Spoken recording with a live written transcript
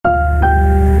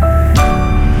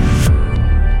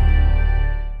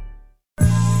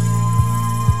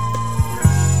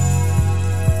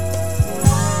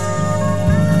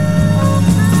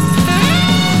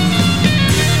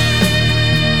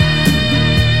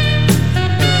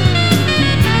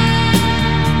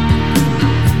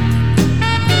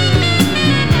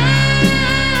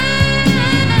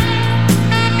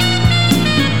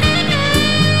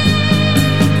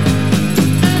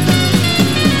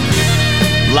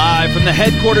Live from the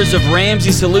headquarters of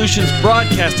Ramsey Solutions,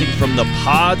 broadcasting from the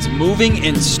Pods Moving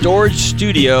and Storage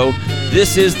Studio.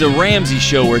 This is The Ramsey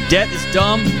Show, where debt is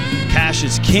dumb, cash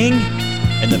is king,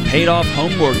 and the paid-off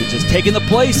home mortgage has taken the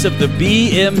place of the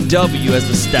BMW as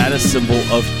the status symbol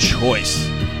of choice.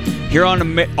 Here on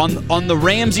The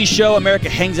Ramsey Show, America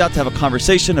hangs out to have a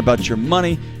conversation about your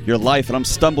money, your life, and I'm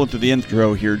stumbling through the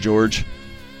intro here, George.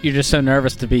 You're just so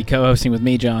nervous to be co-hosting with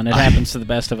me, John. It happens to the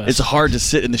best of us. It's hard to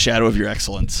sit in the shadow of your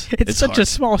excellence. It's such a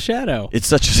small shadow.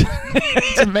 It's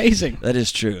amazing. That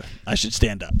is true. I should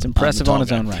stand up. It's impressive on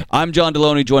its own right. I'm John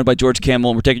Deloney, joined by George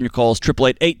Campbell, and we're taking your calls,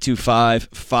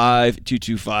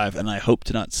 888-825-5225, and I hope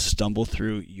to not stumble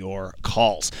through your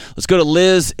calls. Let's go to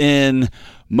Liz in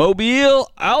Mobile,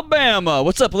 Alabama.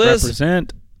 What's up, Liz?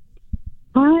 Represent.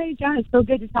 Hi, John. It's so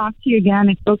good to talk to you again.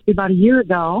 I spoke to you about a year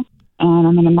ago, and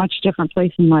I'm in a much different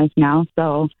place in life now,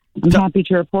 so I'm happy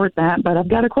to report that. But I've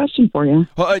got a question for you.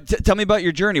 Well, tell me about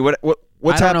your journey. What's happened over the last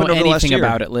year? I don't know anything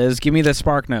about it, Liz. Give me the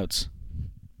spark notes.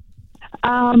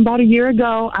 About a year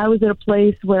ago, I was at a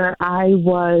place where I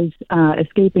was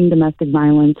escaping domestic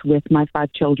violence with my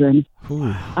 5 children.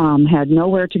 Had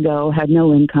nowhere to go, had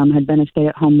no income, had been a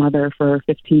stay-at-home mother for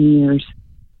 15 years.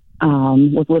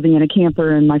 Was living in a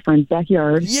camper in my friend's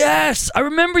backyard. Yes, I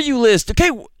remember you, Liz.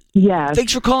 Okay. Yes.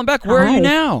 Thanks for calling back. Where are you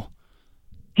now?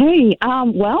 Hey,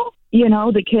 well, you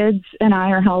know, the kids and I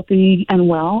are healthy and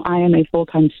well. I am a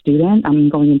full-time student. I'm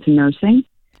going into nursing.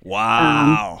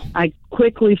 Wow. I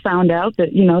quickly found out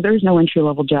that, you know, there's no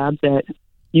entry-level job that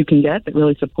you can get that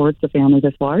really supports a family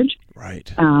this large.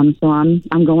 Right. So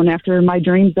I'm going after my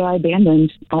dreams that I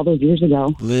abandoned all those years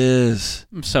ago. Liz.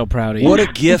 I'm so proud of you. What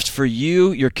a gift for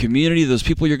you, your community, those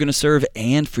people you're going to serve,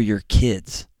 and for your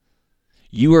kids.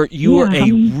 You are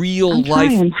a real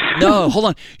life. No, hold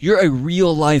on. You're a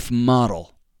real life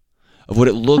model of what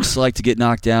it looks like to get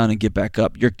knocked down and get back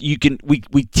up.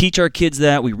 We teach our kids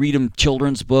that. We read them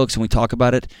children's books and we talk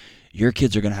about it. Your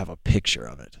kids are going to have a picture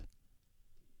of it.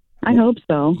 I hope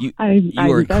so. You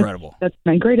are incredible. That's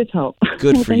my greatest hope.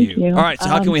 Good well, for you. All right. So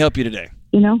how can we help you today?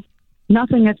 You know,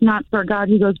 nothing that's not for God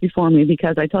who goes before me,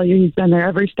 because I tell you, he's been there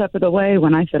every step of the way.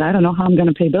 When I said, I don't know how I'm going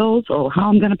to pay bills or how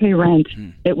I'm going to pay rent,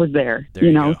 it was there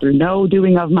you know, through no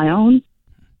doing of my own.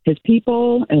 His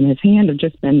people and his hand have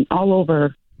just been all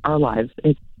over our lives.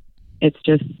 It's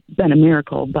just been a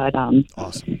miracle. But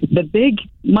awesome. The big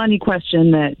money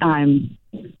question that I'm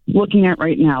looking at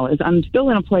right now is I'm still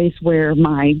in a place where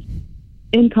my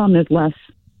income is less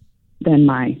than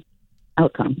my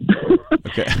outcome.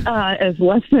 Okay. As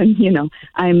less than, you know,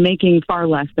 I'm making far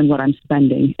less than what I'm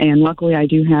spending. And luckily I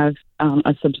do have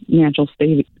a substantial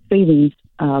savings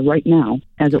right now,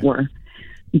 as it were.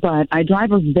 But I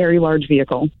drive a very large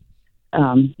vehicle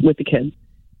with the kids.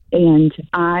 And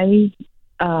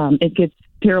it gets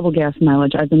terrible gas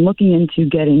mileage. I've been looking into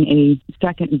getting a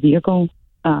second vehicle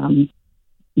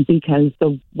because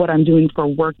what I'm doing for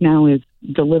work now is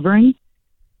delivering.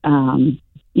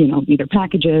 You know, either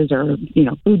packages or, you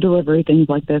know, food delivery, things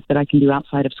like this that I can do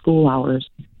outside of school hours.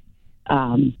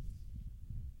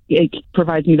 It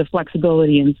provides me the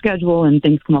flexibility in schedule, and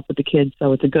things come up with the kids,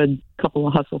 so it's a good couple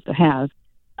of hustles to have.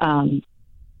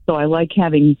 So I like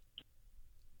having,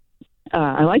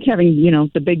 you know,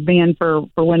 the big van for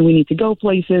when we need to go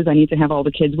places. I need to have all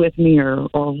the kids with me or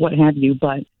what have you,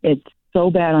 but it's so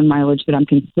bad on mileage that I'm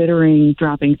considering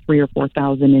dropping $3,000 or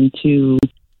 $4,000 into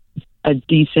a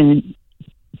decent,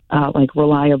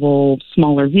 reliable,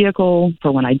 smaller vehicle for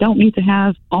when I don't need to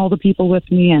have all the people with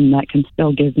me, and that can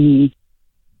still give me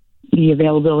the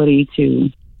availability to,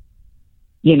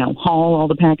 you know, haul all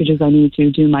the packages I need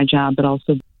to do my job, but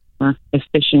also be a more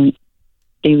efficient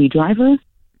daily driver.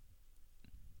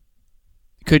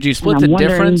 Could you split the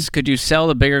difference? Could you sell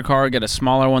the bigger car, get a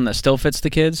smaller one that still fits the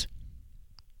kids?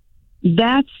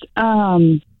 That's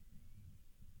the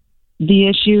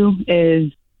issue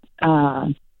is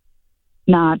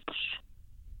not.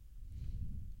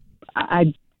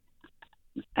 I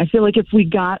feel like if we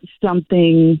got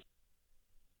something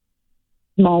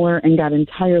smaller and got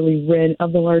entirely rid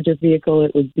of the larger vehicle,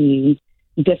 it would be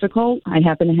difficult. I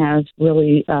happen to have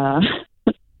really,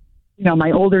 you know,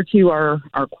 my older two are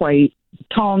quite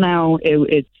tall now.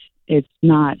 It's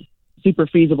not super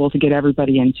feasible to get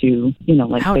everybody into, you know,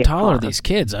 like, how tall are these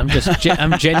kids? I'm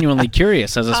genuinely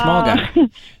curious as a small guy.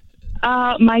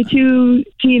 My 2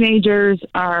 teenagers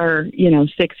are, you know,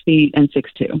 6 feet and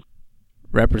 6'2".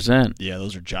 Represent. Yeah,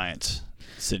 those are giants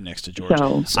sitting next to George.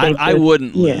 So I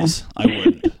wouldn't, Liz. I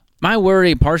wouldn't. My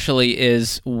worry partially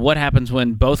is what happens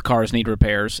when both cars need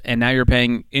repairs, and now you're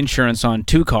paying insurance on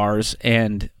two cars,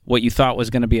 and what you thought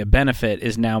was going to be a benefit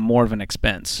is now more of an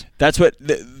expense. That's what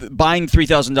buying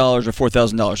 $3,000 or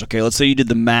 $4,000. Okay, let's say you did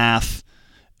the math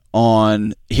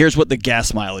on here's what the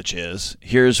gas mileage is.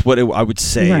 Here's what I would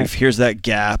save. Right. Here's that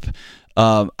gap.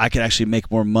 I could actually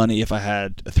make more money if I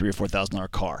had a $3,000 or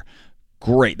 $4,000 car.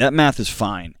 Great, that math is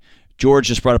fine. George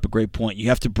just brought up a great point. You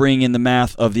have to bring in the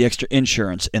math of the extra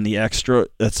insurance and the extra,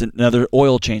 that's another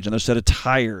oil change, another set of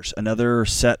tires, another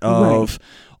set of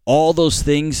all those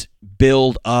things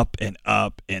build up and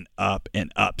up and up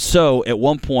and up. So at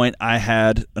one point I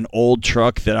had an old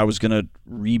truck that I was going to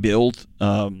rebuild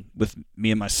with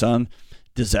me and my son.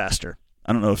 Disaster.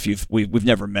 I don't know if we've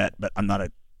never met, but I'm not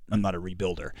a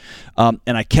rebuilder.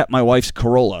 And I kept my wife's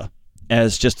Corolla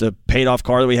as just a paid off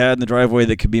car that we had in the driveway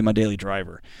that could be my daily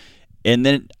driver. And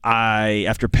then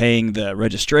after paying the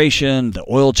registration, the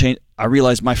oil change, I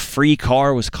realized my free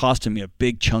car was costing me a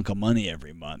big chunk of money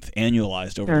every month,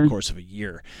 annualized over the course of a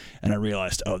year. And I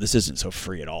realized, this isn't so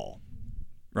free at all,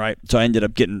 right? So I ended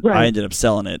up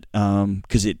selling it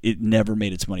because it never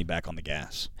made its money back on the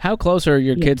gas. How close are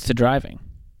your kids to driving?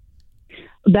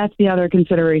 That's the other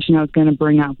consideration I was going to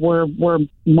bring up. We're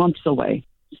months away,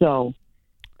 so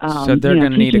they're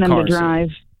going to need a car. Teaching them to drive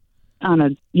on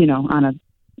a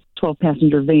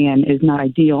 12-passenger van is not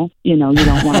ideal. You don't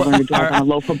want to learn to drive on a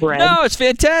loaf of bread. No, it's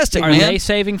fantastic, Are they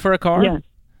saving for a car? Yeah.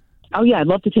 Oh, yeah, I'd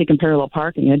love to take them parallel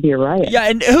parking. That'd be a riot. Yeah,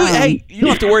 and hey, you don't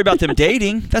have to worry about them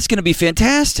dating. That's going to be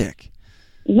fantastic.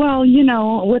 Well,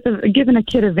 given a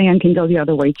kid a van can go the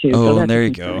other way, too. Oh, so that's there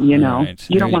you go. Right.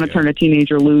 You don't want to turn a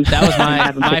teenager loose. That was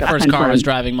my first car was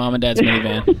driving Mom and Dad's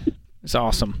minivan. It's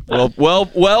awesome.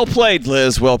 Well played,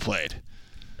 Liz. Well played.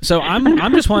 So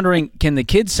I'm just wondering, can the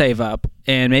kids save up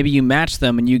and maybe you match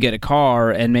them and you get a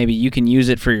car and maybe you can use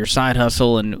it for your side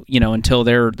hustle and until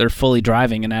they're fully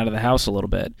driving and out of the house a little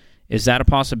bit. Is that a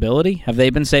possibility? Have they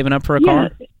been saving up for a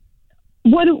car?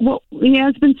 Well, he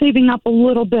has been saving up a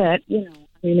little bit. Is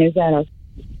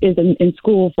in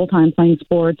school full time playing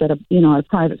sports at a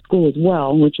private school as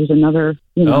well, which is another.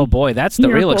 Oh boy, that's the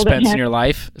real expense in your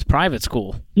life. Is private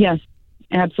school. Yes,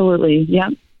 absolutely.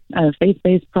 Yep.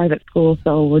 Faith-based private school,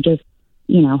 so we're just,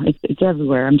 it's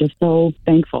everywhere. I'm just so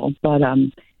thankful. But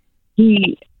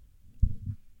he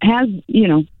has,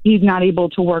 he's not able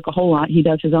to work a whole lot. He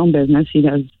does his own business. He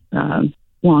does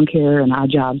lawn care and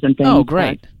odd jobs and things. Oh,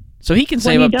 great. So he can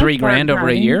save up $3,000 over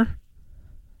a year?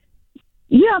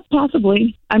 Yeah,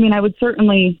 possibly. I mean, I would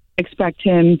certainly expect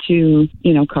him to,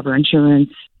 cover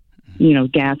insurance,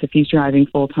 gas if he's driving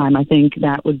full-time. I think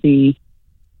that would be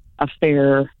a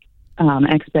fair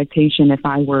expectation if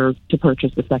I were to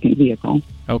purchase the second vehicle.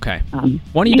 Okay.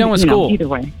 When are you done with school? Either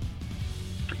way.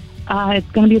 It's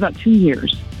going to be about 2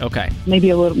 years. Okay. Maybe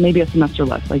a semester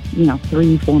less,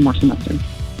 3-4 more semesters.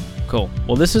 Cool.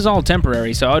 Well, this is all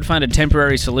temporary, so I would find a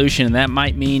temporary solution, and that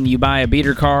might mean you buy a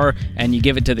beater car and you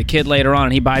give it to the kid later on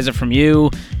and he buys it from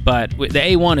you, but the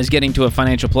A1 is getting to a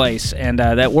financial place, and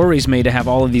that worries me to have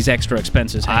all of these extra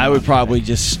expenses. I would probably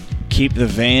just keep the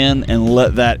van and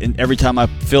let that, and every time I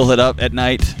fill it up at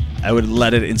night, I would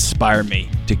let it inspire me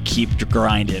to keep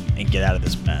grinding and get out of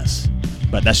this mess.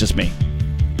 But that's just me.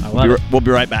 We'll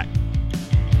be right back.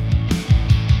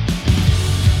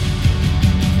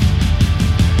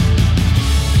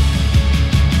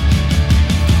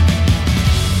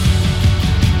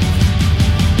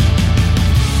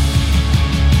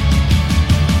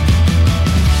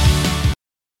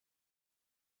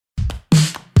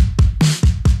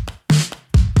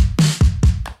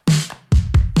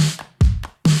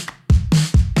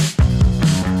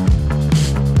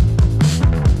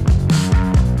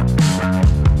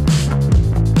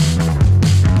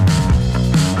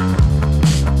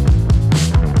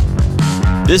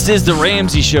 This is The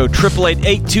Ramsey Show,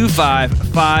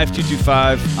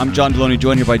 888-825-5225. I'm John Deloney,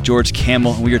 joined here by George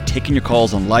Camel, and we are taking your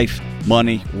calls on life,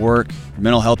 money, work,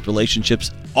 mental health, relationships,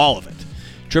 all of it.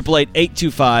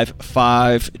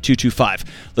 888-825-5225.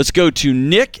 Let's go to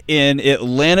Nick in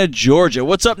Atlanta, Georgia.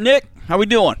 What's up, Nick? How we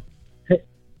doing? Hey,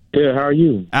 good. How are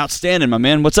you? Outstanding, my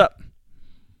man. What's up?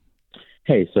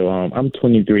 Hey, so I'm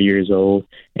 23 years old,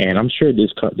 and I'm sure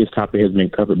this topic has been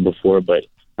covered before, but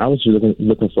I was just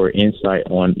looking for insight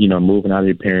on, moving out of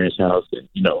your parents' house and,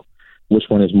 which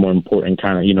one is more important,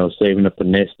 kind of, saving up a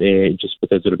nest egg just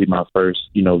because it'll be my first,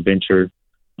 venture,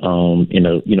 in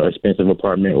a, expensive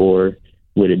apartment, or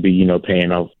would it be,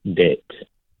 paying off debt?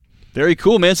 Very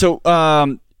cool, man. So,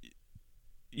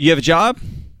 you have a job?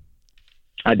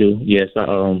 I do. Yes.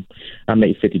 I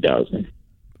make $50,000.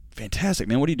 Fantastic,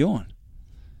 man. What are you doing?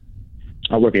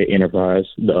 I work at Enterprise,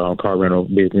 the car rental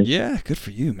business. Yeah, good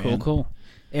for you, man. Cool.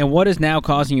 And what is now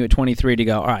causing you at 23 to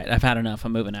go, all right, I've had enough,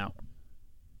 I'm moving out?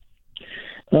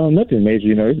 Nothing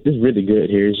major, it's really good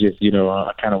here. It's just,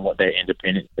 I kind of want that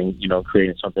independence and,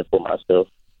 creating something for myself.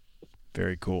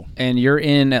 Very cool. And you're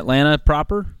in Atlanta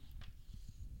proper?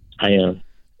 I am.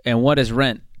 And what is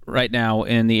rent right now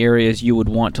in the areas you would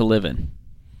want to live in?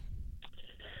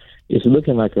 It's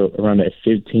looking like around that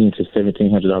 $1,500 to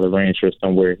 $1,700 range or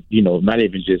somewhere, not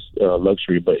even just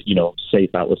luxury, but, safe,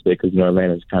 I would say, because,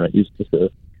 Atlanta's kind of, it's a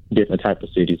different type of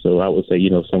city. So I would say,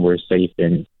 somewhere safe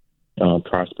and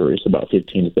prosperous, about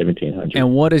 $1,500 to $1,700.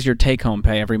 And what is your take-home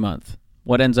pay every month?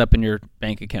 What ends up in your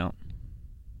bank account?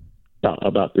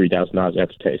 About $3,000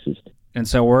 after taxes. And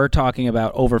so we're talking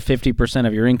about over 50%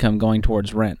 of your income going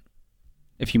towards rent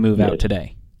if you move out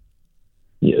today.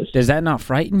 Yes. Does that not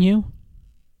frighten you?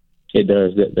 It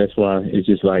does. That's why it's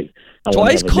just like... That's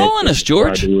why he's calling us,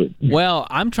 George. Well,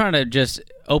 I'm trying to just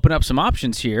open up some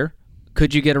options here.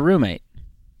 Could you get a roommate?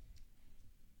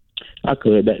 I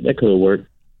could. That could work.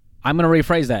 I'm going to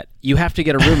rephrase that. You have to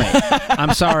get a roommate.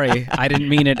 I'm sorry. I didn't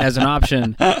mean it as an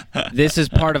option. This is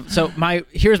part of... So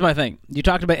here's my thing. You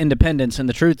talked about independence, and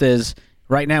the truth is,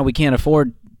 right now we can't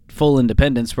afford full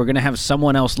independence. We're going to have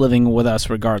someone else living with us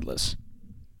regardless.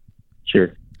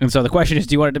 Sure. And so the question is,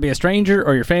 do you want it to be a stranger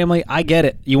or your family? I get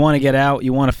it. You want to get out.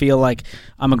 You want to feel like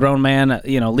I'm a grown man,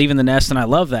 leaving the nest, and I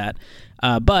love that.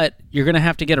 But you're going to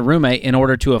have to get a roommate in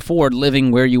order to afford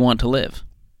living where you want to live.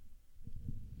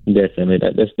 Definitely.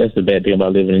 That's the bad thing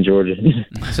about living in Georgia.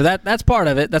 So that's part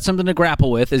of it. That's something to grapple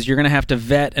with, is you're going to have to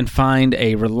vet and find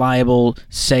a reliable,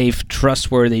 safe,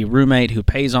 trustworthy roommate who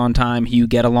pays on time, who you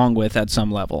get along with at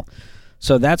some level.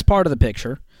 So that's part of the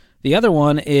picture. The other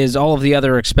one is all of the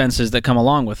other expenses that come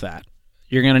along with that.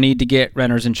 You're going to need to get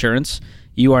renter's insurance.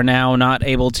 You are now not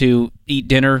able to eat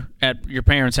dinner at your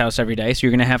parents' house every day, so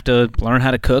you're going to have to learn how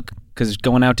to cook, because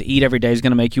going out to eat every day is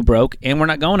going to make you broke, and we're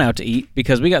not going out to eat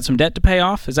because we got some debt to pay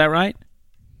off. Is that right?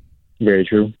 Very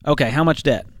true. Okay, how much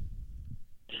debt?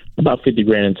 About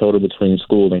 $50,000 in total between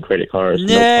school and credit cards.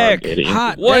 Nick,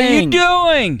 what are you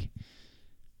doing?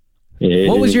 Yeah,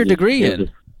 what was your degree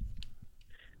in?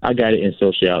 I got it in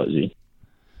sociology.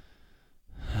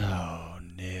 Oh,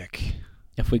 Nick.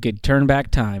 If we could turn back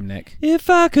time, Nick.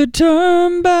 If I could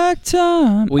turn back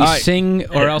time. We sing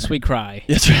or else we cry.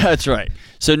 That's right.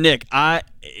 So, Nick,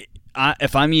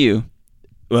 if I'm you,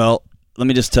 well, let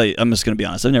me just tell you, I'm just going to be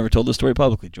honest. I've never told this story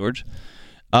publicly, George.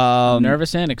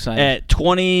 Nervous and excited. At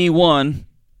 21,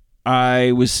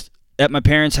 I was at my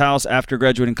parents' house after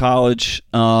graduating college,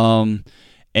 and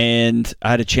I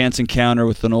had a chance encounter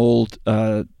with an old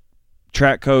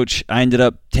track coach. I ended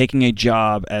up taking a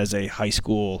job as a high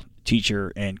school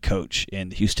teacher and coach in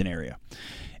the Houston area.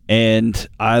 And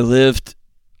I was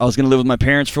going to live with my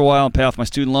parents for a while and pay off my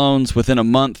student loans. Within a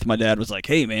month, my dad was like,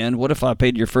 hey, man, what if I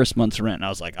paid your first month's rent? And I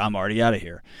was like, I'm already out of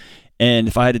here. And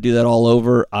if I had to do that all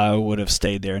over, I would have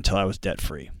stayed there until I was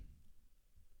debt-free.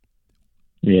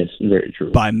 Yes, very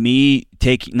true. By me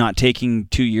not taking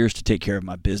 2 years to take care of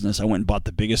my business, I went and bought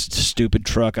the biggest stupid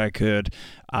truck I could.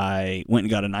 I went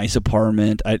and got a nice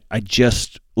apartment. I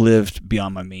just lived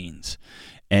beyond my means.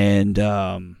 And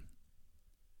I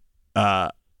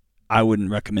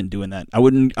wouldn't recommend doing that. I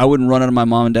wouldn't run out of my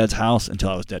mom and dad's house until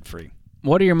I was debt free.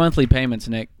 What are your monthly payments,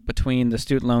 Nick, between the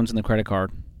student loans and the credit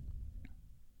card?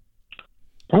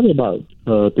 Probably about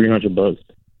 $300.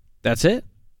 That's it?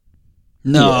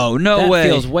 No way. That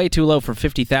feels way too low for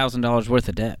 $50,000 worth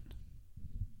of debt.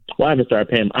 Well, I had to start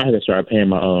paying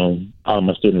my all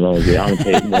my student loans. Yeah, I'm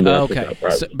paying one. Okay.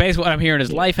 So basically, what I'm hearing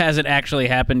is life hasn't actually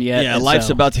happened yet. Yeah, life's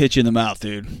about to hit you in the mouth,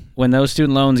 dude. When those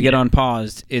student loans get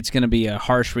unpaused, it's going to be a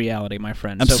harsh reality, my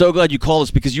friend. I'm so glad you called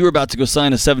us, because you were about to go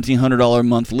sign a $1,700 a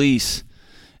month lease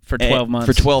for 12 months.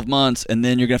 For 12 months, and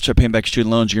then you're going to have to start paying back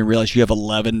student loans. You're going to realize you have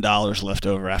 $11 left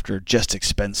over after just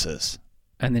expenses.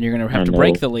 And then you're going to have to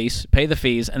break the lease, pay the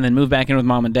fees, and then move back in with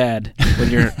mom and dad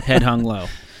with your head hung low.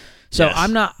 So yes.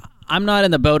 I'm not in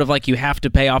the boat of like you have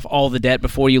to pay off all the debt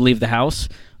before you leave the house,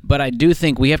 but I do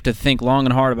think we have to think long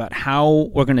and hard about how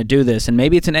we're going to do this. And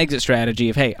maybe it's an exit strategy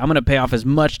of, hey, I'm going to pay off as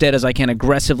much debt as I can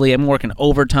aggressively. I'm working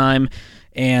overtime,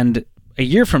 and a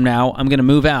year from now, I'm going to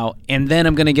move out, and then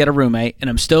I'm going to get a roommate, and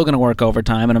I'm still going to work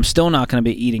overtime, and I'm still not going to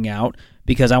be eating out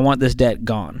because I want this debt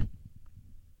gone.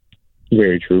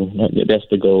 Very true. That's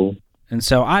the goal. And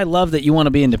so I love that you want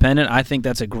to be independent. I think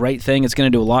that's a great thing. It's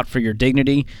going to do a lot for your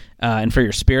dignity and for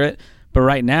your spirit. But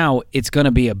right now, it's going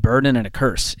to be a burden and a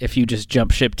curse if you just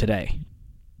jump ship today.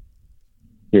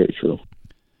 Very true.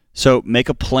 So make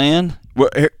a plan.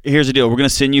 Here's the deal. We're going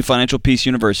to send you Financial Peace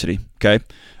University, okay?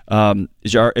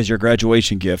 is your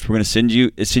graduation gift. We're going to send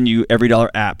you EveryDollar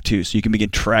app too, so you can begin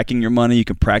tracking your money. You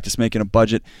can practice making a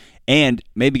budget, and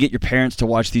maybe get your parents to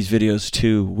watch these videos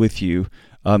too with you.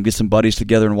 Get some buddies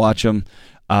together and watch them.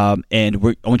 I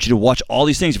want you to watch all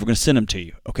these things if we're going to send them to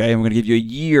you, okay? And we're going to give you a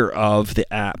year of the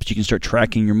apps. You can start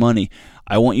tracking your money.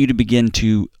 I want you to begin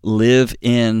to live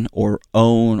in or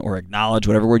own or acknowledge,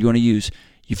 whatever word you want to use.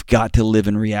 You've got to live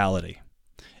in reality.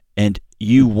 And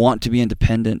you want to be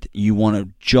independent. You want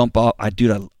to jump off.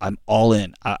 I'm all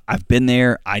in. I've been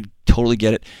there. I totally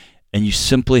get it. And you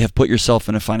simply have put yourself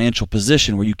in a financial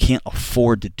position where you can't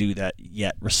afford to do that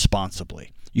yet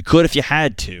responsibly. You could if you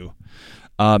had to.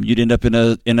 You'd end up in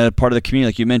a part of the community,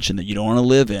 like you mentioned, that you don't want to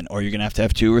live in, or you're going to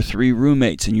have 2 or 3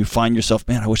 roommates, and you find yourself,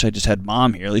 man, I wish I just had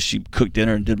mom here. At least she cooked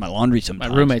dinner and did my laundry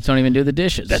sometimes. My roommates don't even do the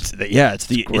dishes. It's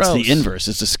the inverse.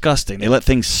 It's disgusting. They let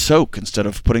things soak instead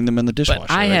of putting them in the dishwasher. But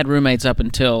I had roommates up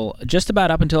until I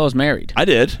was married. I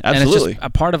did, absolutely. And it's just a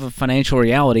part of a financial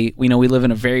reality. We live in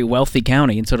a very wealthy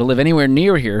county, and so to live anywhere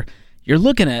near here, you're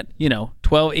looking at,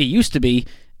 12. It used to be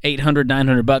 $800,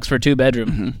 $900 for a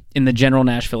 2-bedroom in the general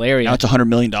Nashville area. Now it's $100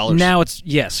 million. Now it's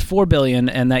 $4 billion,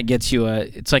 and that gets you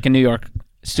it's like a New York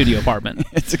studio apartment.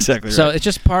 It's exactly right. So it's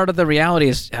just part of the reality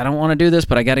is I don't want to do this,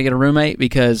 but I got to get a roommate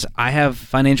because I have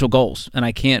financial goals, and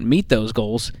I can't meet those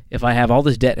goals if I have all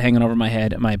this debt hanging over my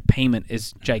head and my payment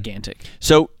is gigantic.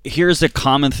 So here's a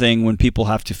common thing when people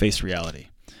have to face reality.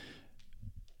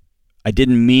 Dave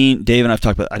and I've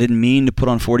talked about, I didn't mean to put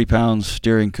on 40 pounds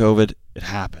during COVID. It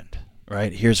happened.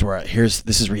 Right?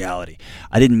 This is reality.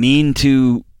 I didn't mean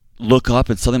to look up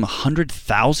and sell them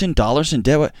 $100,000 in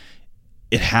debt.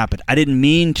 It happened. I didn't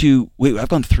mean to wait. I've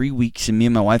gone 3 weeks and me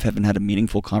and my wife haven't had a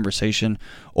meaningful conversation,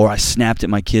 or I snapped at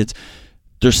my kids.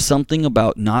 There's something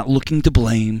about not looking to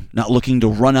blame, not looking to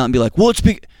run out and be like, well,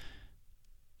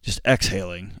 just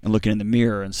exhaling and looking in the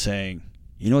mirror and saying,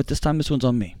 you know what, this time this one's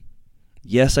on me.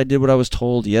 Yes, I did what I was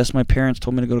told. Yes, my parents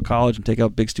told me to go to college and take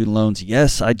out big student loans.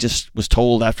 Yes, I just was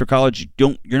told after college,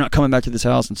 you're not coming back to this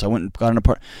house, and so I went and got an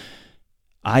apartment.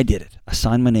 I did it. I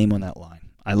signed my name on that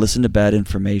line. I listened to bad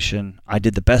information. I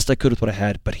did the best I could with what I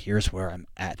had, but here's where I'm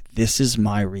at. This is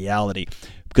my reality.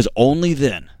 Because only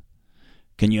then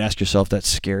can you ask yourself that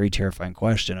scary, terrifying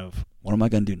question of, what am I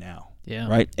going to do now? Yeah.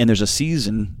 Right? And there's a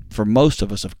season for most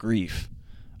of us of grief.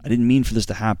 I didn't mean for this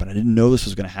to happen. I didn't know this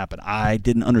was going to happen. I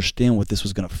didn't understand what this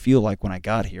was going to feel like when I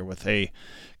got here with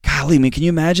golly, man, can you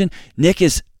imagine? Nick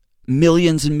is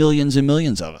millions and millions and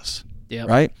millions of us,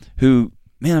 right? Who,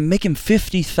 man, I'm making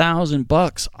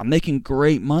 $50,000. I'm making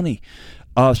great money,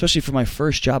 especially for my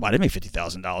first job. I didn't make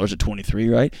 $50,000 at 23,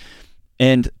 right?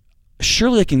 And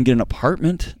surely I can get an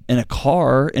apartment and a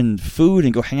car and food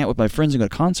and go hang out with my friends and go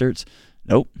to concerts.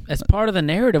 Nope. That's part of the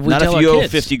narrative we tell our kids. Not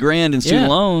if you owe $50,000 in student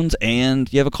loans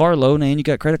and you have a car loan and you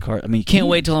got credit card. I mean, you can't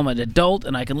wait till I'm an adult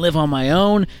and I can live on my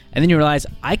own, and then you realize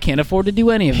I can't afford to do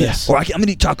any of this. Or I'm going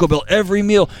to eat Taco Bell every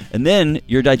meal, and then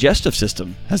your digestive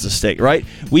system has a stake, right?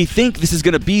 We think this is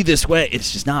going to be this way.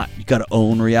 It's just not. You got to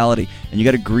own reality, and you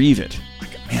got to grieve it.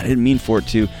 Like, man, I didn't mean for it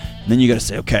to. And then you got to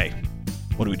say, okay,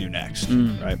 what do we do next,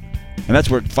 right? And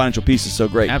that's where Financial Peace is so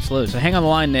great. Absolutely. So hang on the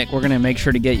line, Nick. We're going to make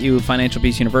sure to get you Financial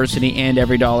Peace University and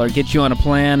EveryDollar, get you on a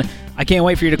plan. I can't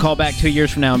wait for you to call back 2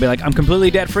 years from now and be like, I'm completely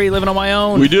debt-free, living on my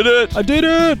own. We did it. I did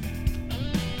it.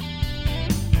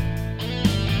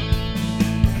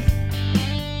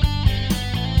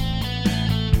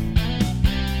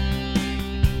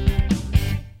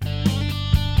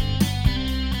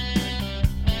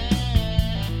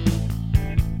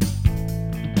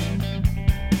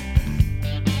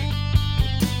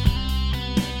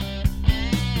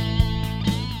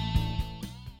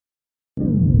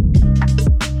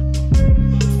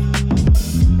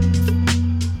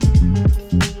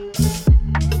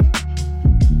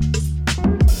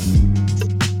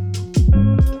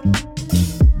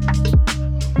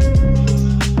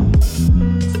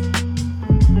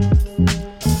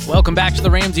 Welcome back to The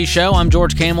Ramsey Show. I'm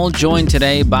George Camel, joined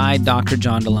today by Dr.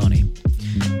 John Deloney.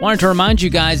 Wanted to remind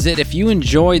you guys that if you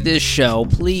enjoy this show,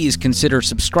 please consider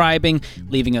subscribing,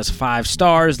 leaving us 5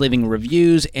 stars, leaving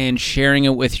reviews, and sharing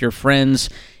it with your friends.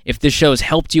 If this show has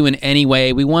helped you in any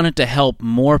way, we want it to help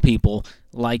more people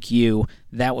like you.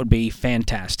 That would be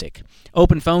fantastic.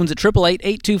 Open phones at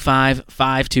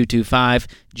 888-825-5225.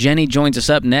 Jenny joins us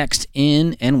up next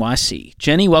in NYC.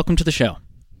 Jenny, welcome to the show.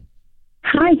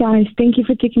 Hi, guys. Thank you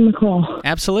for taking the call.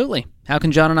 Absolutely. How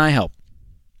can John and I help?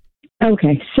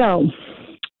 Okay, so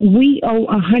we owe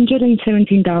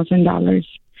 $117,000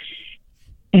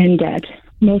 in debt,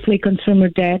 mostly consumer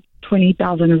debt.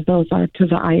 $20,000 of those are to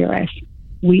the IRS.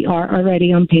 We are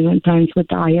already on payment plans with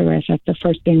the IRS. That's the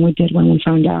first thing we did when we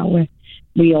found out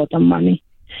we owed them money.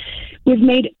 We've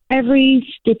made every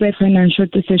stupid financial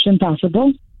decision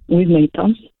possible. We've made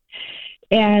them.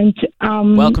 And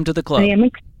welcome to the club.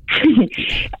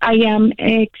 I am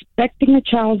expecting a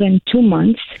child in 2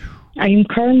 months. I am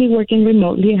currently working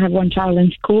remotely. I have one child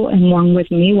in school and one with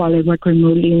me while I work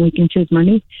remotely and we can choose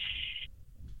money.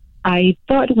 I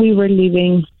thought we were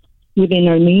living within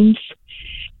our means.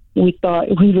 We thought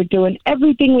we were doing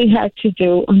everything we had to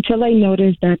do until I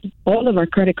noticed that all of our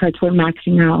credit cards were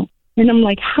maxing out. And I'm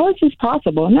like, how is this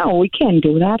possible? No, we can't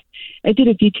do that. I did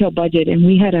a detailed budget, and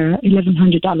we had a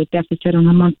 $1,100 deficit on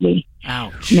a monthly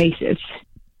basis.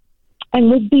 And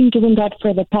we've been doing that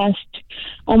for the past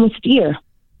almost year.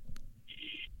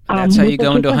 That's how you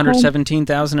go into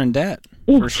 $117,000 in debt,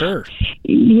 for sure.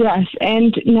 Yes,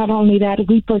 and not only that,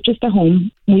 we purchased a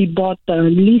home. We bought the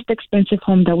least expensive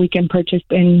home that we can purchase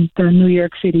in the New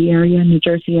York City area, New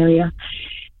Jersey area.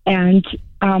 And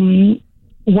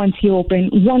once you open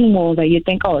one wall that you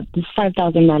think, oh, this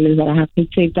 $5,000 that I have to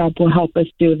save up will help us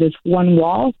do this one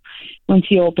wall. Once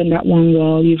you open that one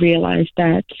wall, you realize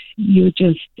that you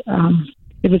just,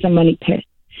 it was a money pit.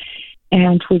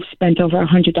 And we've spent over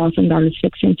 $100,000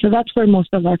 fixing. So that's where most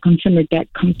of our consumer debt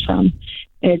comes from.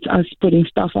 It's us putting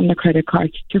stuff on the credit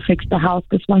cards to fix the house,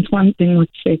 because once one thing was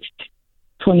fixed,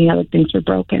 20 other things were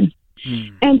broken.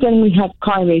 And then we have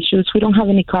car issues. We don't have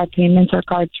any car payments. Our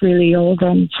car's really old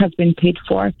and have been paid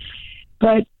for.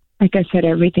 But like I said,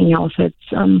 everything else,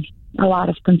 it's a lot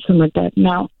of consumer debt.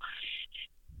 Now,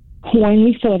 when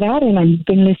we saw that, and I've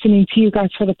been listening to you guys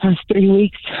for the past 3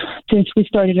 weeks since we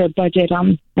started our budget,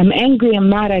 I'm angry, I'm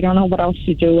mad, I don't know what else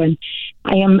to do. And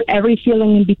I am every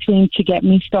feeling in between to get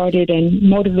me started and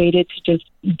motivated to just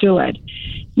do it.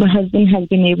 My husband has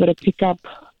been able to pick up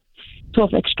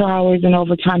 12 extra hours and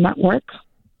overtime at work.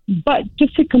 But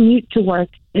just to commute to work,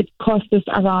 it costs us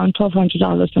around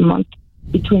 $1,200 a month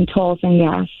between tolls and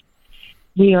gas.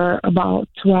 We are about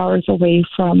 2 hours away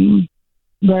from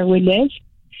where we live.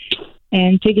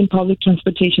 And taking public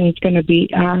transportation is going to be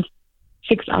a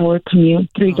 6-hour commute,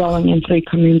 3 going and 3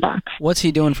 coming back. What's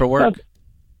he doing for work?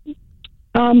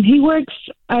 He works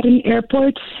at an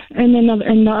airport in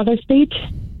the other state.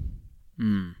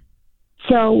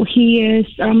 So he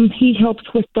helps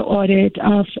with the audit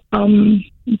of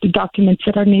the documents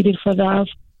that are needed for the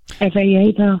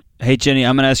FAA. Hey, Jenny,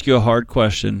 I'm going to ask you a hard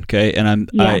question, okay? And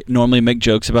I normally make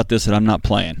jokes about this, and I'm not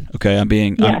playing, okay?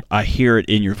 I hear it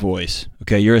in your voice,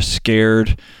 okay? You're a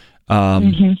scared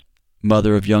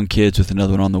mother of young kids with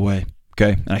another one on the way,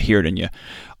 okay? And I hear it in you.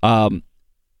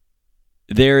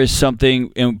 There is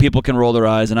something, and people can roll their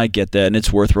eyes, and I get that, and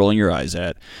it's worth rolling your eyes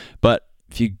at. But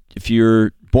if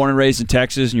you're born and raised in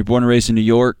Texas and you're born and raised in New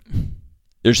York,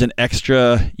 there's an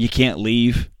extra, you can't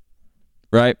leave,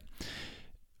 right?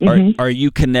 Are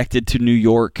you connected to New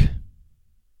York?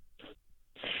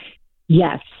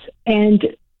 Yes. And,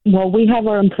 well, we have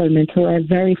our employment who are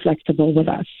very flexible with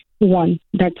us.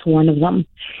 That's one of them.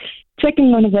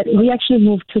 Second one of it, we actually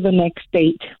moved to the next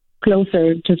state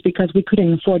closer just because we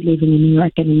couldn't afford living in New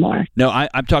York anymore. No,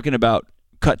 I'm talking about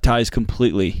cut ties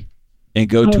completely and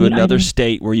go to another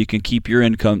state where you can keep your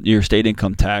income, your state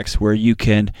income tax, where you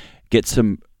can get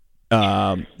some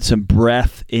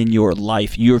breath in your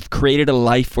life. You've created a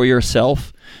life for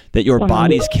yourself that your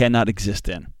bodies cannot exist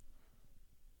in.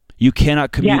 You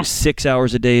cannot commute 6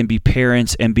 hours a day and be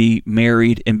parents and be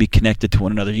married and be connected to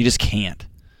one another. You just can't.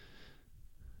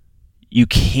 You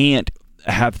can't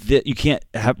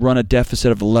run a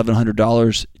deficit of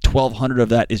 $1,100. $1,200 of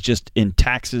that is just in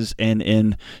taxes and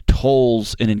in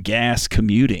tolls and in gas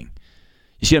commuting.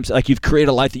 You see what I'm saying? Like, you've created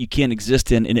a life that you can't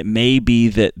exist in, and it may be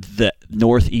that the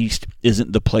Northeast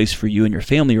isn't the place for you and your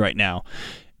family right now.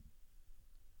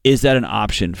 Is that an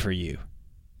option for you?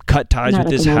 Cut ties with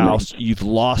this house. You've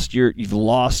lost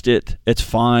it. It's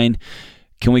fine.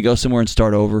 Can we go somewhere and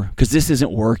start over? Because this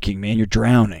isn't working, man. You're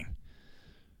drowning.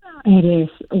 It is.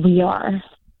 We are.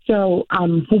 So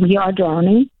we are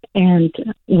drowning, and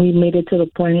we made it to the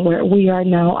point where we are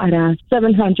now at a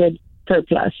 700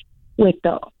 surplus with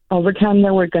the overtime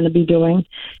that we're going to be doing.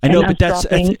 I know, but that's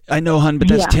hon, but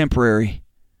that's temporary.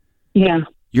 Yeah.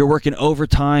 You're working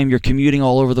overtime. You're commuting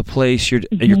all over the place.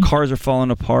 Your cars are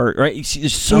falling apart, right? You see,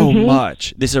 there's so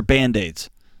much. These are Band-Aids.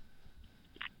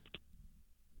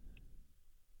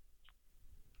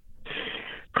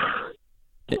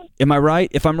 Am I right?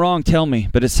 If I'm wrong, tell me.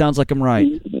 But it sounds like I'm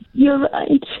right. You're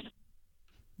right.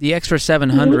 The extra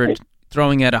 700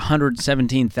 throwing at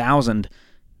 117,000,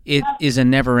 it is a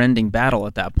never-ending battle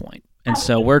at that point. And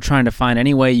so we're trying to find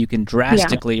any way you can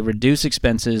drastically reduce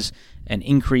expenses and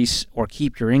increase or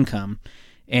keep your income.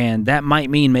 And that might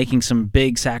mean making some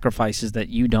big sacrifices that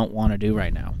you don't want to do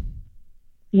right now.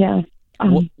 Yeah.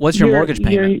 What's your mortgage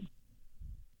payment?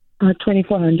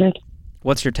 $2,400.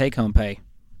 What's your take-home pay?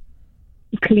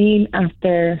 Clean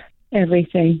after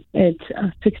everything, it's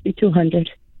 $6,200.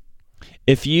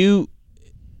 Is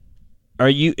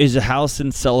the house in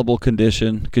sellable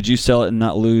condition? Could you sell it and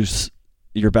not lose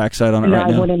your backside on it right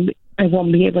now? I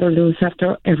won't be able to lose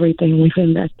after everything we've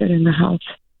invested in the house.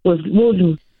 We'll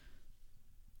lose.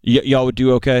 Y'all would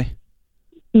do okay?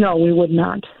 No, we would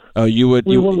not. Oh, you would?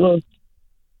 We will lose.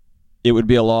 It would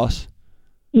be a loss?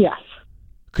 Yes.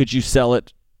 Could you sell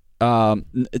it,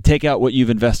 take out what you've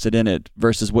invested in it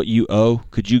versus what you owe?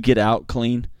 Could you get out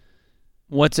clean?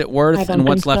 What's it worth and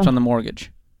what's left on the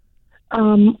mortgage?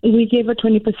 We gave a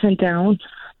 20% down.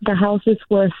 The house is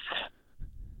worth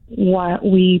what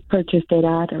we purchased it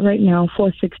at right now,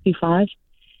 $465.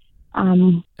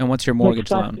 And what's your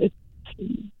mortgage loan?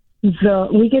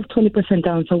 We give 20%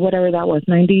 down, so whatever that was,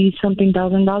 $90-something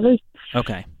thousand.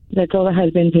 Okay. That's all that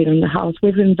has been paid on the house.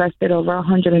 We've invested over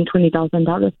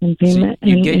 $120,000 in payment. So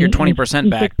you get your 20%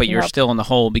 back, but you're still in the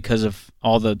hole because of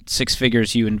all the six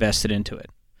figures you invested into it.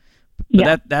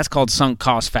 But that's called sunk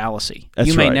cost fallacy.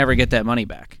 You may never get that money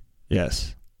back.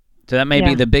 Yes. So that may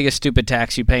be the biggest stupid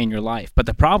tax you pay in your life. But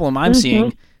the problem I'm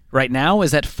seeing right now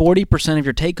is that 40% of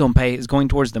your take-home pay is going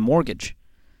towards the mortgage.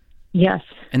 Yes.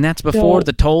 And that's before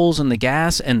the tolls and the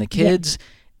gas and the kids. Yeah.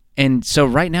 And so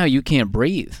right now you can't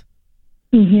breathe.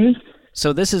 Mm-hmm.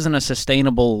 So this isn't a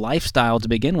sustainable lifestyle to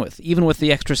begin with, even with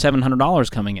the extra $700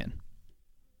 coming in.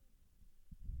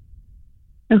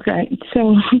 Okay.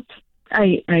 So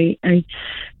I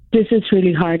this is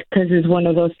really hard because it's one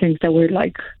of those things that we're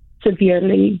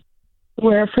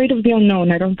afraid of the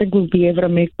unknown. I don't think we'll be able to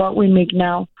make what we make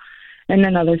now in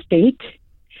another state.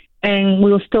 And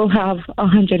we'll still have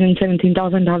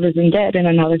 $117,000 in debt in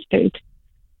another state.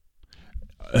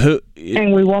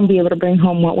 And we won't be able to bring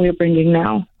home what we're bringing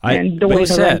now. I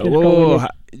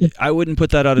wouldn't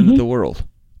put that out into the world.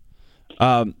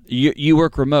 You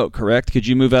work remote, correct? Could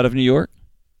you move out of New York?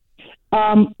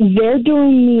 They're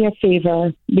doing me a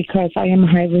favor because I am a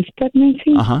high-risk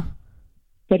pregnancy. Uh-huh.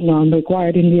 But no, I'm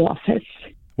required in the office.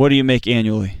 What do you make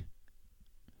annually?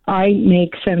 I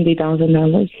make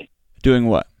 $70,000. Doing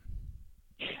what?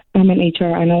 I'm an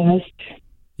HR analyst.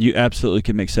 You absolutely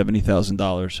can make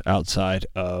 $70,000 outside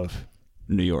of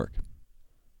New York.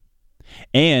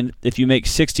 And if you make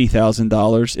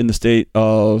 $60,000 in the state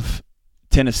of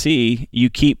Tennessee, you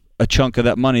keep a chunk of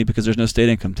that money because there's no state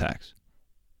income tax.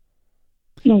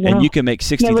 Oh, wow. And you can make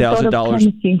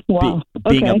 $60,000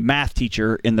 being a math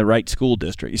teacher in the right school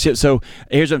district. So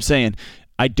here's what I'm saying.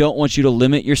 I don't want you to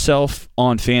limit yourself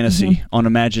on fantasy, on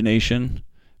imagination,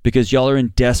 because y'all are in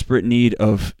desperate need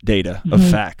of data, of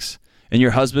facts. And your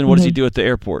husband, what does he do at the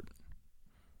airport?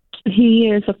 He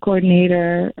is a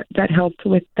coordinator that helps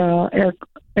with the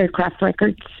aircraft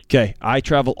records. Okay. I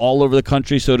travel all over the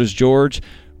country, so does George.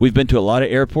 We've been to a lot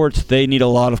of airports. They need a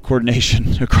lot of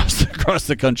coordination across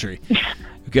the country.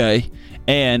 Okay?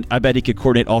 And I bet he could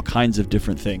coordinate all kinds of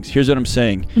different things. Here's what I'm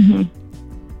saying.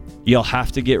 You'll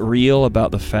have to get real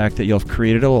about the fact that you'll have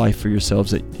created a life for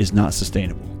yourselves that is not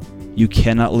sustainable. You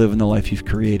cannot live in the life you've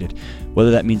created.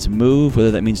 Whether that means move,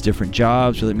 whether that means different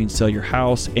jobs, whether that means sell your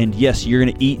house. And yes, you're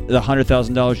going to eat the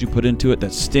 $100,000 you put into it.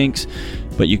 That stinks.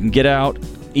 But you can get out,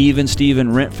 even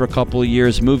Steven, rent for a couple of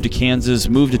years, move to Kansas,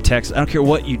 move to Texas. I don't care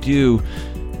what you do,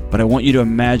 but I want you to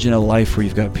imagine a life where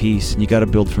you've got peace, and you got to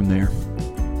build from there.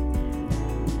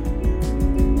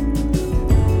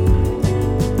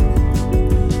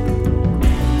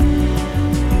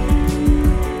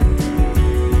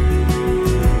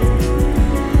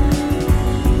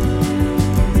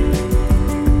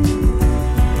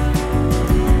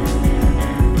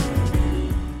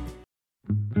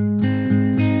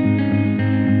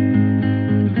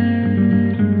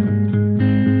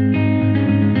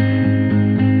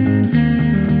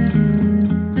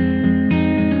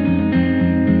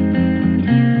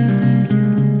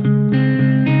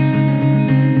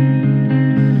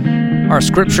 Our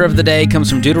scripture of the day comes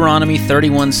from Deuteronomy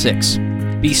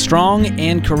 31:6. Be strong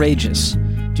and courageous.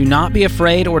 Do not be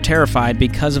afraid or terrified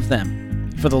because of them.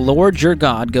 For the Lord your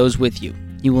God goes with you.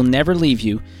 He will never leave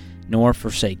you nor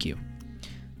forsake you.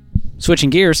 Switching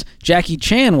gears, Jackie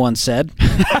Chan once said,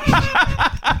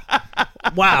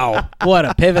 wow, what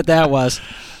a pivot that was.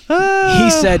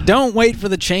 He said, don't wait for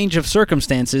the change of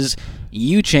circumstances.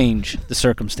 You change the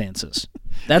circumstances.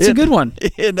 That's a good one.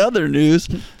 In other news,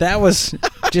 that was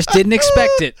just didn't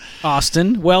expect it.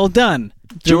 Austin, well done.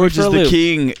 George is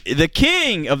the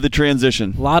king of the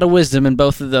transition. A lot of wisdom in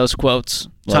both of those quotes.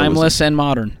 Timeless and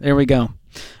modern. There we go.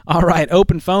 All right,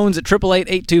 open phones at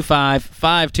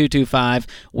 888-825-5225.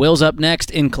 Will's up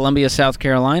next in Columbia, South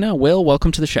Carolina. Will,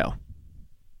 welcome to the show.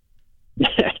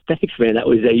 Thanks, man. That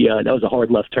was a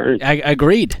hard left turn.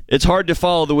 Agreed. It's hard to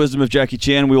follow the wisdom of Jackie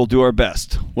Chan. We will do our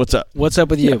best. What's up? What's up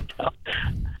with you?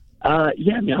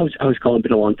 Yeah, I mean, I was calling,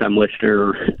 been a long time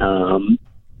listener. I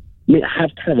mean, I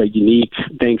have kind of a unique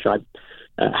thing. So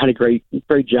I had a great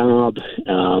job.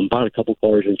 Bought a couple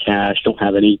cars in cash. Don't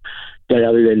have any debt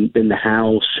other than the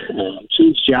house.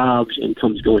 Changed jobs.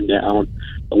 Income's going down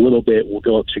a little bit. Will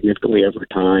go up significantly over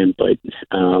time. But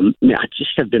I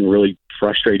just have been really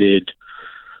frustrated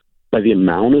by the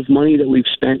amount of money that we've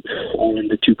spent on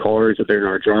the two cars that are in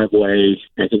our driveway.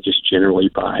 I think just generally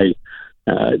by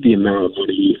the amount of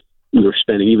money we were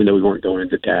spending, even though we weren't going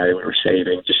into debt, we were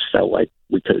saving. Just felt like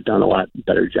we could have done a lot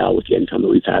better job with the income that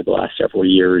we've had the last several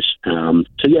years. So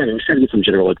yeah, I'm just trying to get some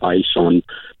general advice on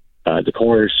the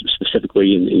cars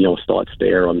specifically, and thoughts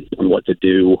there on what to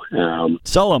do.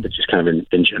 Sell them. But just kind of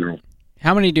in general.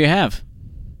 How many do you have?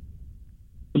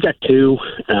 We've got two.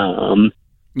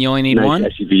 You only need nice one?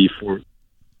 SUV for.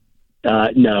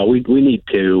 No, we need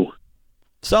two.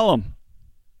 Sell them.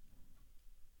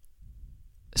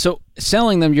 So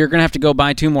selling them, you're going to have to go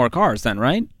buy two more cars then,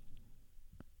 right?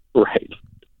 Right.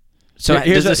 So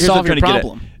does this solve your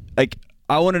problem? Like,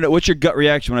 I want to know, what's your gut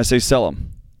reaction when I say sell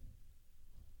them?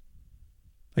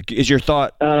 Like, is your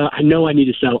thought? I know I need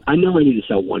to sell. I know I need to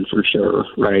sell one for sure.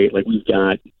 Right. Like we've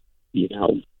got,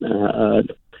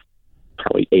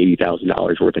 probably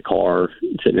 $80,000 worth of car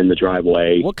sitting in the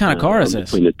driveway. What kind of car is this?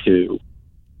 Between the two,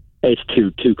 it's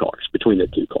two cars. Between the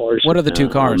two cars. What are the two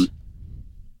cars?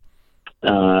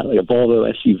 Like a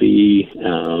Volvo SUV,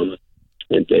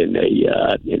 and then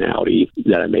an Audi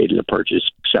that I made in a purchase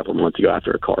several months ago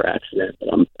after a car accident that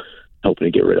I'm hoping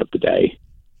to get rid of today.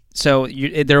 So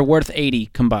they're worth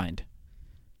 $80 combined.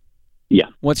 Yeah.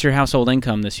 What's your household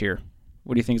income this year?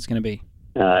 What do you think it's going to be?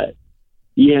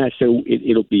 Yeah, so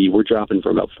it'll be, we're dropping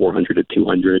from about 400 to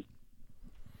 200.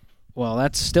 Well,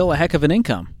 that's still a heck of an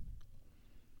income.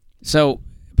 So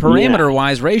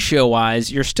parameter-wise,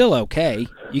 ratio-wise, you're still okay.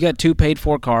 You got two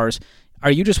paid-for cars. Are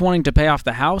you just wanting to pay off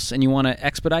the house and you want to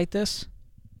expedite this?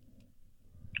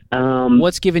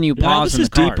 What's giving you pause in the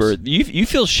cars? This is deeper. You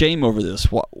feel shame over this.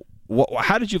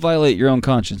 How did you violate your own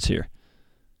conscience here?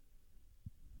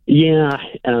 Yeah.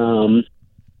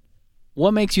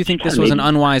 What makes you think this was an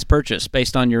unwise purchase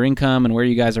based on your income and where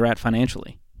you guys are at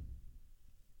financially?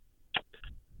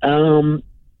 I don't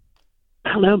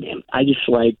know, man. I just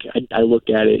I look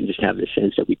at it and just have the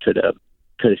sense that we could have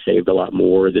saved a lot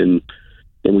more than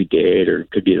we did, or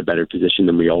could be in a better position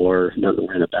than we are. Not that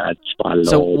we're in a bad spot at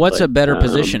all. So what's a better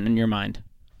position in your mind?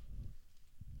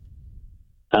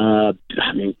 I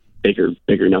mean,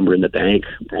 bigger number in the bank,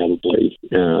 probably.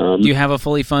 Do you have a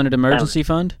fully funded emergency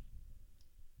fund?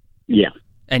 Yeah.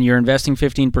 And you're investing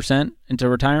 15% into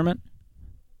retirement?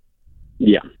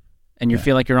 Yeah. And you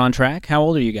feel like you're on track? How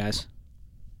old are you guys?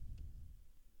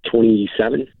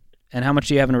 27. And how much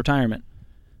do you have in retirement?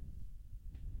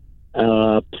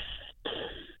 Probably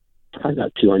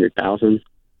about $200,000.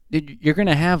 You're going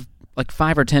to have like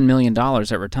 $5 or $10 million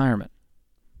at retirement.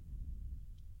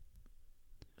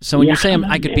 So when you say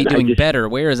I could be doing better,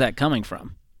 where is that coming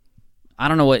from? I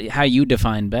don't know how you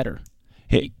define better.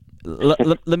 Hey,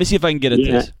 let me see if I can get at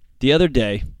this. The other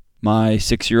day, my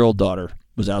 6-year-old daughter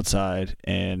was outside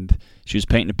and she was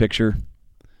painting a picture.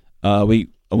 I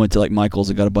went to like Michael's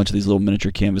and got a bunch of these little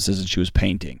miniature canvases and she was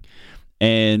painting.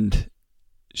 And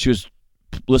she was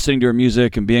listening to her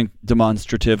music and being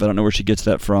demonstrative. I don't know where she gets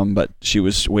that from, but she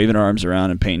was waving her arms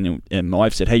around and painting. And my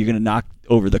wife said, "Hey, you're going to knock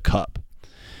over the cup."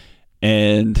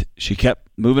 And she kept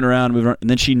moving around, and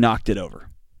then she knocked it over.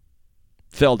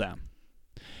 Fell down.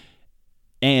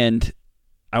 And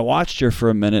I watched her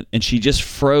for a minute, and she just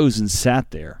froze and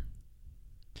sat there.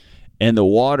 And the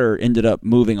water ended up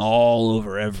moving all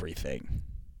over everything.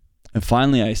 And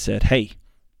finally I said, "Hey,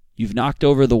 you've knocked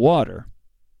over the water.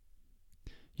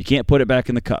 You can't put it back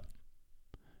in the cup.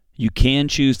 You can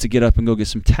choose to get up and go get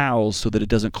some towels so that it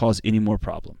doesn't cause any more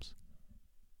problems."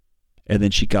 And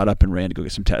then she got up and ran to go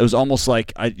get some towels. It was almost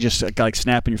like I just got like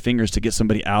snapping your fingers to get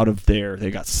somebody out of there. They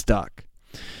got stuck.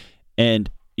 And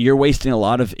you're wasting a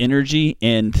lot of energy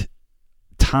and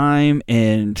time,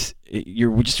 and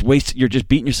you're just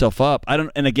beating yourself up. I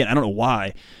don't know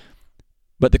why.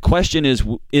 But the question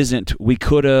isn't we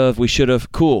could have, we should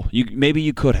have. Cool. Maybe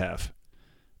you could have.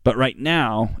 But right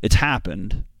now, it's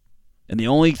happened. And the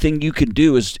only thing you can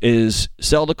do is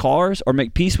sell the cars or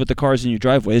make peace with the cars in your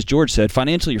driveway. As George said,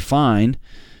 financially you're fine.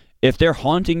 If they're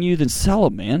haunting you, then sell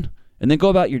them, man, and then go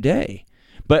about your day.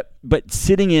 But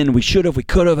sitting in, we should have, we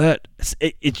could have,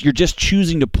 you're just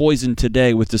choosing to poison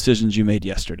today with decisions you made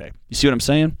yesterday. You see what I'm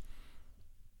saying?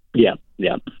 Yeah,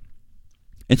 yeah.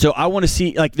 And so I want to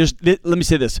see, like, let me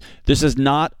say this. This is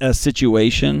not a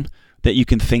situation that you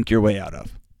can think your way out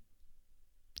of.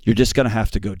 You're just going to have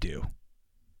to go do.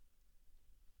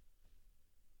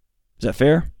 Is that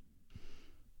fair?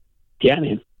 Yeah,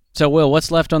 man. So, Will,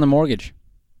 what's left on the mortgage?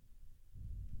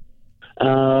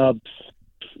 About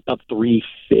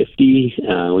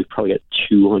 $350. We've probably got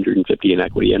 $250 in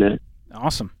equity in it.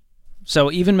 Awesome.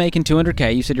 So even making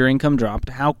 $200K, you said your income dropped.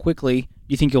 How quickly do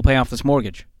you think you'll pay off this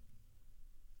mortgage?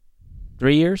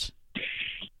 3 years?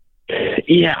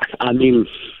 Yeah, I mean,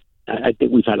 I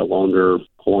think we've had a longer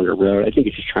road. I think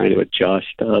it's just trying to adjust,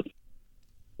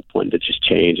 wanting to just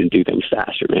change and do things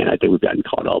faster, man. I think we've gotten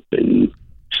caught up in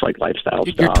just like lifestyle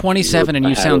stuff. You're 27 and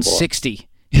you sound 60.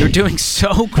 You're doing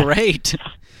so great.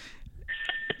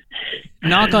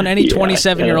 Knock on any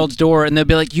 27-year-old's door and they'll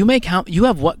be like, you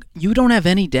have what? You don't have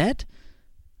any debt?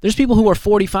 There's people who are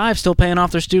 45 still paying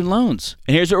off their student loans.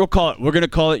 And here's what we'll call it. We're going to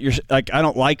call it I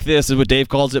don't like this is what Dave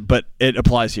calls it, but it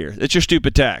applies here. It's your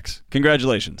stupid tax.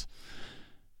 Congratulations.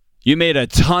 You made a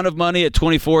ton of money at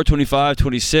 24, 25,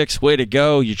 26. Way to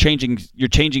go. You're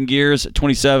changing gears at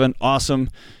 27.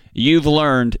 Awesome. You've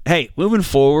learned, hey, moving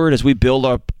forward as we build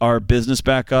up our business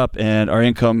back up and our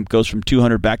income goes from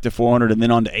 200 back to 400 and then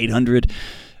on to 800,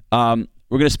 we're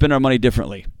going to spend our money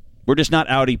differently. We're just not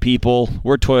Audi people.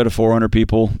 We're Toyota 400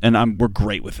 people, and we're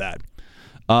great with that.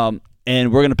 And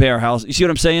we're going to pay our house. You see what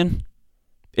I'm saying?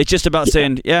 It's just about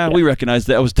saying, we recognize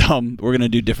that was dumb. We're going to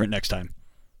do different next time.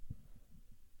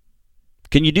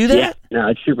 Can you do that? Yeah, no,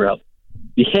 it's super helpful.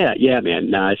 Yeah, man.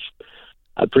 Nice.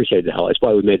 I appreciate the help. That's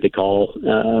why we made the call.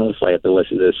 So I have been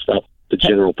listening to this stuff, the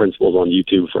general principles on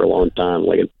YouTube for a long time.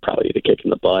 Like, it probably need a kick in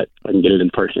the butt. I can get it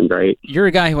in person, great. You're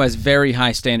a guy who has very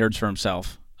high standards for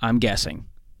himself, I'm guessing.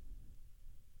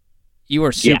 You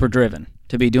are super driven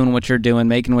to be doing what you're doing,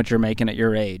 making what you're making at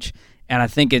your age. And I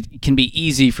think it can be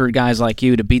easy for guys like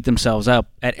you to beat themselves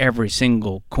up at every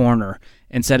single corner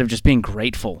instead of just being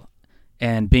grateful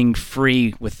and being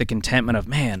free with the contentment of,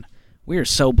 man, we are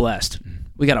so blessed.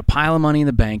 We got a pile of money in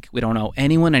the bank. We don't owe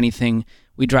anyone anything.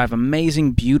 We drive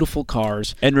amazing, beautiful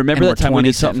cars. And remember that time we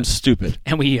did something stupid.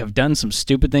 And we have done some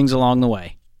stupid things along the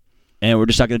way. And we're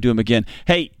just not going to do them again.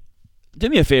 Hey, do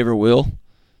me a favor, Will.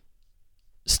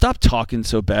 Stop talking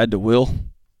so bad to Will.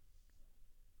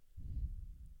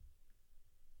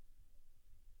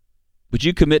 Would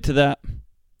you commit to that?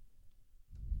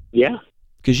 Yeah.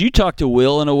 Because you talk to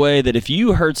Will in a way that if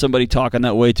you heard somebody talking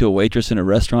that way to a waitress in a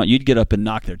restaurant, you'd get up and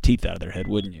knock their teeth out of their head,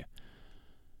 wouldn't you?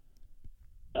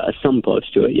 Some close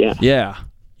to it, yeah. Yeah.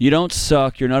 You don't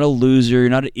suck. You're not a loser. You're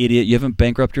not an idiot. You haven't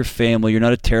bankrupted your family. You're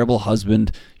not a terrible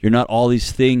husband. You're not all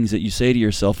these things that you say to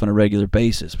yourself on a regular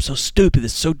basis. I'm so stupid.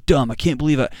 It's so dumb. I can't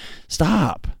believe it.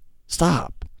 Stop.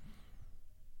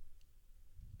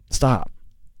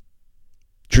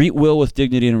 Treat Will with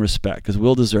dignity and respect because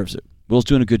Will deserves it. Will's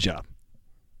doing a good job.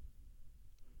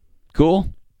 Cool?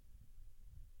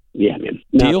 Yeah, man.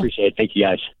 No, Deal? I appreciate it. Thank you,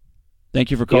 guys. Thank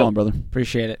you for calling, brother.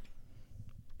 Appreciate it.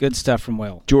 Good stuff from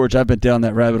Will. George, I've been down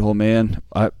that rabbit hole, man.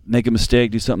 I make a mistake,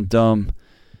 do something dumb,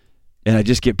 and I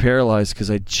just get paralyzed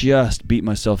because I just beat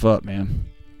myself up, man.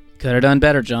 Could have done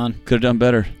better, John. Could have done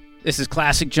better. This is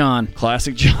Classic John.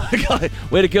 Classic John.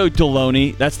 Way to go,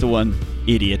 Deloney. That's the one.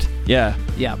 Idiot. Yeah.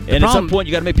 Yeah. And at some point,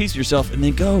 you got to make peace with yourself and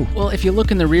then go. Well, if you look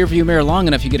in the rearview mirror long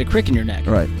enough, you get a crick in your neck.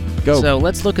 All right. Go. So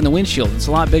let's look in the windshield. It's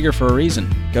a lot bigger for a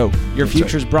reason. Go. Your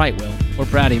future's bright, Will. We're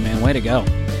proud of you, man. Way to go.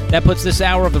 That puts this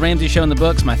hour of The Ramsey Show in the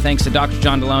books. My thanks to Dr.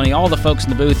 John Deloney, all the folks in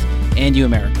the booth, and you,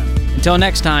 America. Until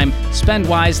next time, spend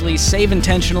wisely, save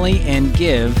intentionally, and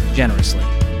give generously.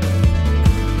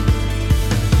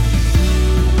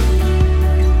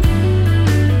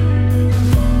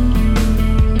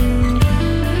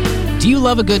 Do you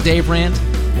love a good Dave rant?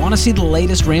 Want to see the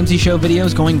latest Ramsey Show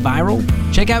videos going viral?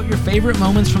 Check out your favorite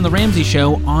moments from The Ramsey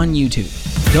Show on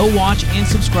YouTube. Go watch and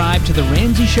subscribe to The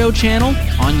Ramsey Show channel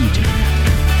on YouTube.